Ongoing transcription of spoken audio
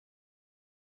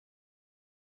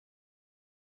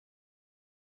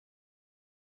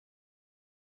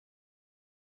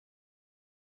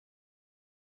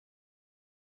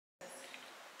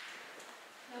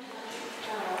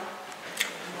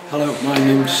Hello, my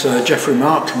name's Geoffrey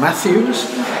Mark Matthews,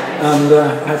 and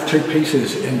I have two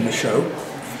pieces in the show.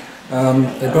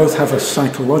 They both have a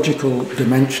psychological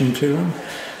dimension to them,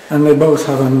 and they both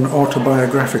have an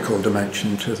autobiographical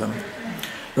dimension to them.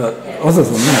 But other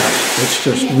than that, it's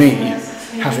just me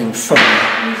having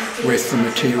fun with the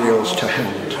materials to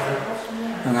hand.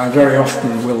 And I very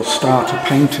often will start a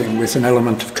painting with an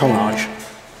element of collage.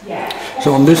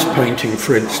 So on this painting,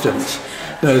 for instance,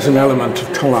 there's an element of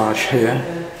collage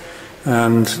here,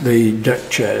 and the deck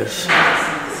chairs,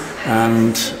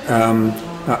 and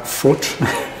that foot,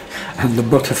 and the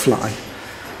butterfly,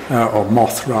 or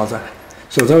moth rather.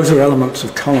 So those are elements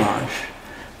of collage,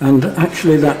 and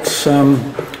actually that's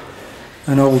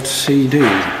an old CD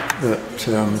that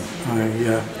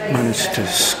I managed to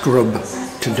scrub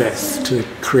to death to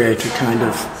create a kind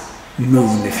of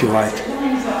moon, if you like.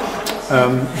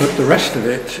 But the rest of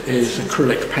it is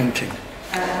acrylic painting.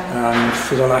 And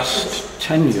for the last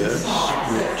 10 years,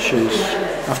 which is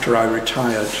after I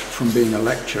retired from being a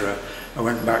lecturer, I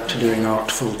went back to doing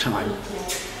art full-time.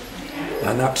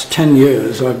 And that's 10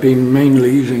 years I've been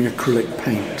mainly using acrylic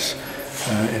paints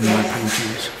in my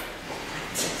paintings.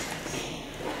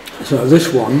 So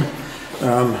this one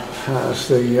has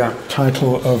the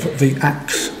title of The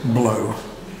Axe Blow.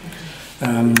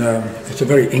 And it's a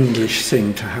very English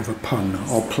thing to have a pun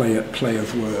or play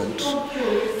of words.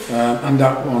 And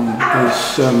that one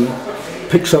is,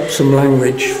 picks up some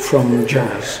language from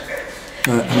jazz.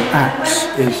 An axe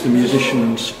is the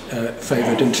musician's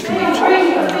favoured instrument.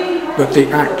 But the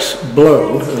axe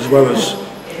blow, as well as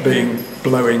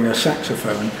blowing a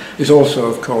saxophone, is also,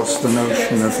 of course, the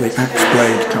notion of the axe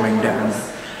blade coming down.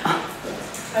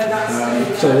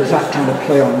 So there's that kind of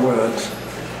play on words.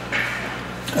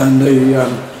 And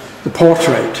the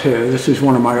portrait here, this is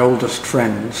one of my oldest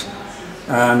friends,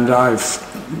 and I've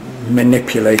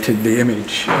manipulated the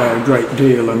image a great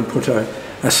deal and put a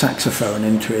saxophone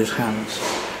into his hands,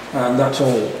 and that's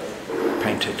all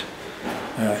painted.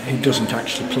 He doesn't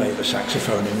actually play the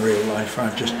saxophone in real life.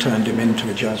 I've just turned him into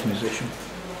a jazz musician.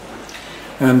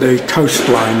 And the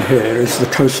coastline here is the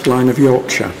coastline of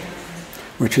Yorkshire,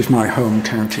 which is my home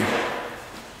county.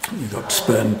 You've got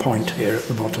Spurn Point here at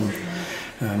the bottom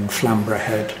and Flamborough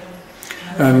Head.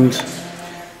 And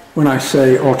when I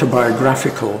say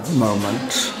autobiographical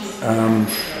moments,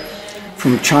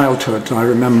 from childhood I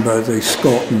remember the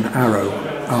Scorton Arrow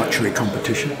archery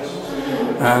competition,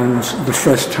 and the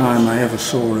first time I ever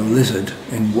saw a lizard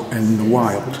in the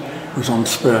wild was on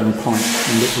Spurn Point,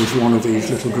 and it was one of these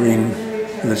little green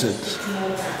lizards.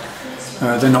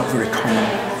 They're not very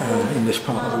common in this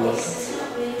part of the world.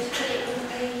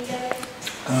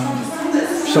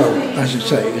 So, as you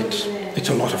say, it's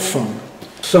a lot of fun.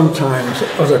 Sometimes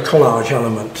other collage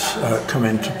elements come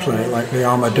into play, like the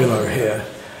armadillo here,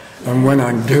 and when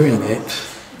I'm doing it,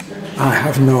 I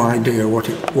have no idea what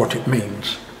it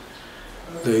means.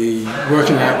 The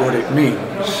working out what it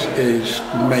means is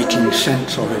making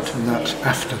sense of it, and that's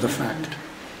after the fact.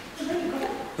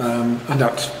 And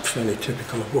that's fairly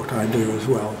typical of what I do as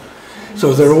well.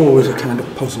 So they're always a kind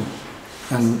of puzzle.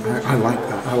 And I like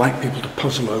that. I like people to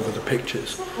puzzle over the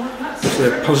pictures. If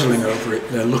they're puzzling over it,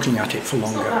 they're looking at it for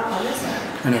longer.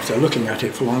 And if they're looking at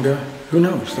it for longer, who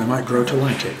knows, they might grow to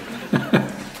like it.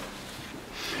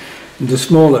 The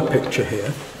smaller picture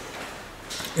here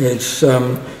is,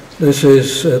 this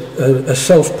is a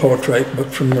self-portrait, but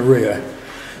from the rear.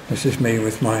 This is me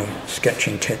with my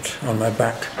sketching kit on my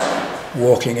back,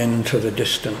 walking into the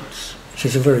distance, which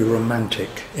is a very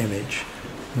romantic image,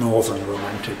 northern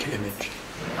romantic image.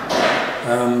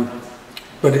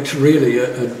 But it's really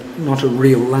not a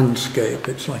real landscape,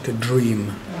 it's like a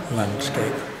dream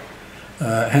landscape.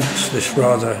 Hence this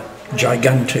rather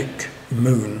gigantic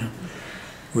moon,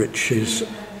 which is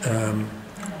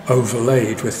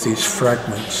overlaid with these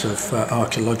fragments of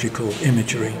archaeological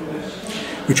imagery,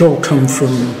 which all come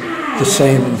from the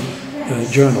same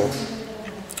journal.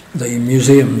 The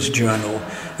museum's journal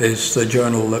is the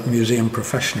journal that museum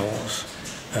professionals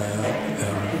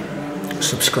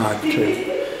subscribe to,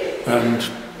 and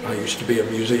I used to be a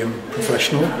museum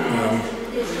professional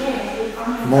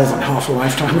more than half a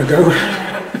lifetime ago,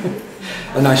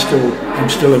 and I'm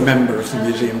still a member of the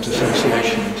Museums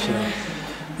Association, so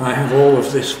I have all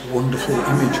of this wonderful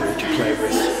imagery to play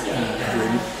with.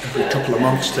 Every couple of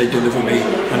months they deliver me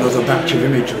another batch of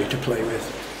imagery to play with,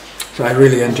 so I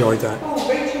really enjoyed that.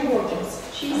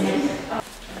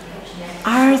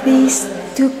 Are these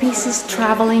two pieces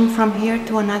traveling from here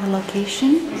to another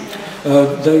location?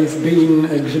 They've been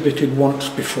exhibited once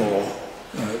before,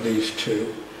 these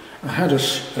two. I had a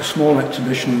small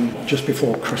exhibition just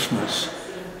before Christmas,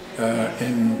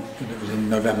 it was in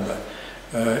November,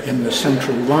 in the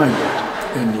central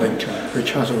library in Lincoln,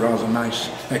 which has a rather nice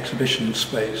exhibition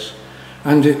space,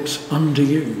 and it's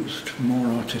underused. More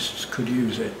artists could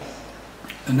use it.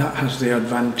 And that has the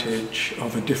advantage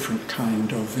of a different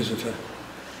kind of visitor.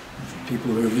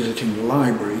 People who are visiting the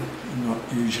library are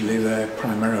not usually there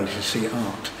primarily to see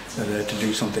art, they're there to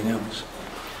do something else.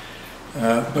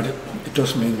 But it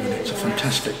does mean that it's a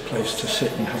fantastic place to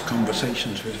sit and have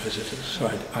conversations with visitors.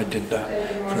 So I did that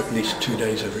for at least 2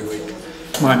 days every week.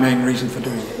 It's my main reason for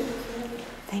doing it.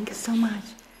 Thank you so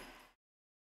much.